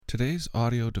Today's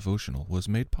audio devotional was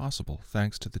made possible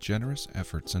thanks to the generous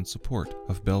efforts and support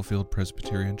of Bellefield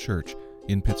Presbyterian Church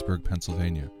in Pittsburgh,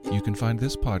 Pennsylvania. You can find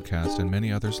this podcast and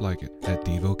many others like it at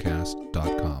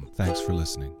Devocast.com. Thanks for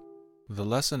listening. The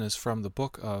lesson is from the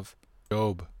book of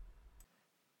Job.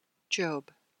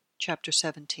 Job, chapter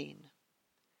 17.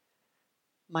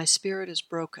 My spirit is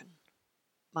broken.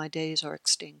 My days are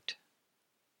extinct.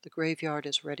 The graveyard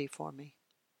is ready for me.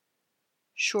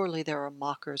 Surely there are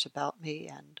mockers about me,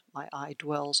 and my eye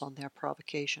dwells on their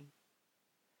provocation.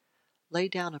 Lay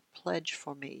down a pledge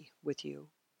for me with you.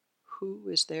 Who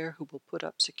is there who will put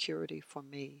up security for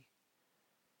me?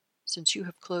 Since you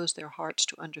have closed their hearts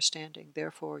to understanding,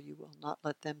 therefore you will not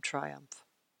let them triumph.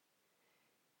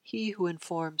 He who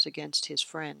informs against his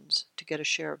friends to get a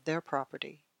share of their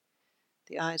property,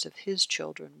 the eyes of his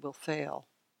children will fail.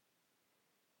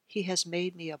 He has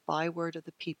made me a byword of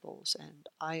the peoples, and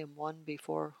I am one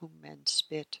before whom men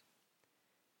spit.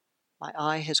 My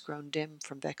eye has grown dim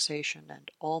from vexation, and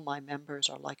all my members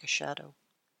are like a shadow.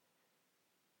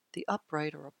 The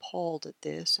upright are appalled at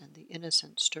this, and the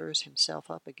innocent stirs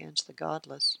himself up against the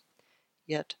godless.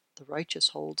 Yet the righteous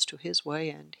holds to his way,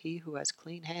 and he who has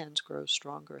clean hands grows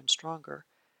stronger and stronger.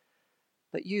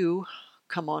 But you,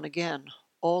 come on again,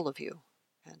 all of you,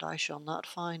 and I shall not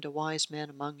find a wise man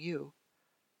among you.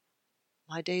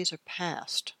 My days are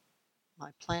past,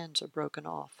 my plans are broken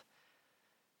off,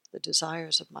 the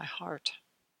desires of my heart.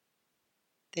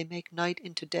 They make night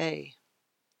into day.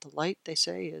 The light, they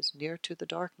say, is near to the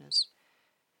darkness.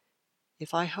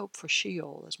 If I hope for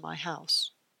Sheol as my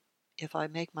house, if I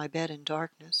make my bed in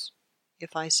darkness,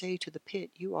 if I say to the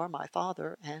pit, you are my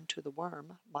father, and to the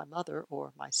worm, my mother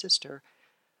or my sister,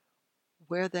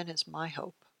 where then is my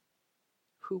hope?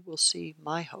 Who will see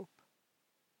my hope?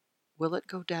 Will it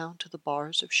go down to the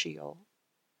bars of Sheol?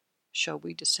 Shall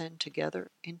we descend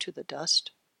together into the dust?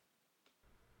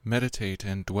 Meditate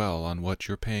and dwell on what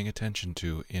you're paying attention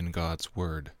to in God's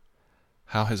Word.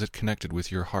 How has it connected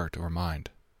with your heart or mind?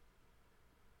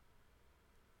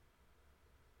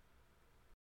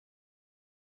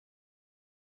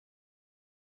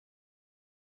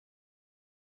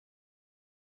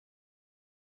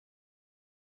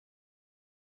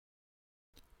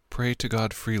 Pray to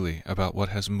God freely about what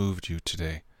has moved you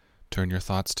today. Turn your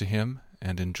thoughts to Him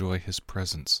and enjoy His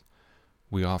presence.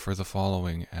 We offer the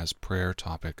following as prayer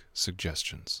topic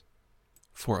suggestions.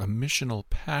 For a missional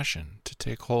passion to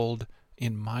take hold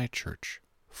in my church.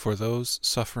 For those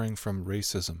suffering from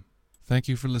racism. Thank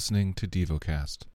you for listening to Devocast.